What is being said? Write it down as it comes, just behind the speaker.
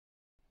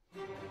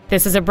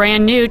This is a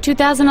brand new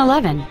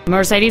 2011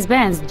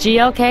 Mercedes-Benz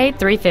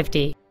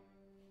GLK350.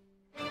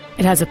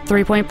 It has a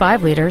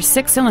 3.5-liter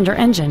six-cylinder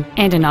engine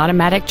and an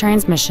automatic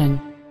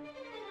transmission.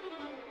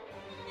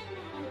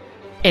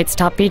 Its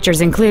top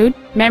features include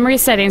memory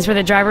settings for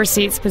the driver's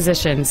seat's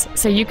positions,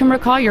 so you can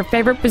recall your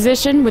favorite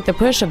position with the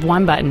push of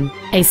one button,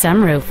 a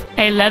sunroof,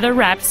 a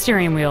leather-wrapped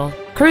steering wheel,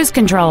 cruise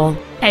control,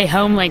 a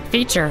home link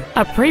feature,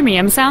 a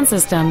premium sound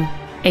system,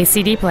 a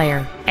CD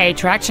player, a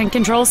traction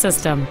control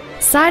system,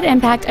 side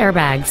impact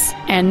airbags,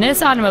 and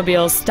this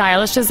automobile's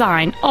stylish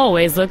design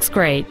always looks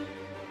great.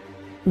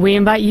 We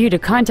invite you to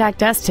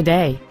contact us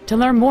today to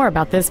learn more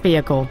about this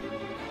vehicle.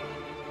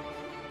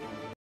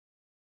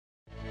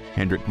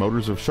 Hendrick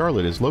Motors of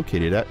Charlotte is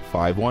located at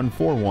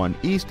 5141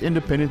 East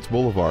Independence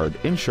Boulevard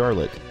in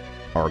Charlotte.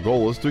 Our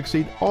goal is to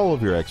exceed all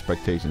of your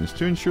expectations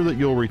to ensure that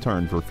you'll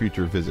return for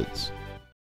future visits.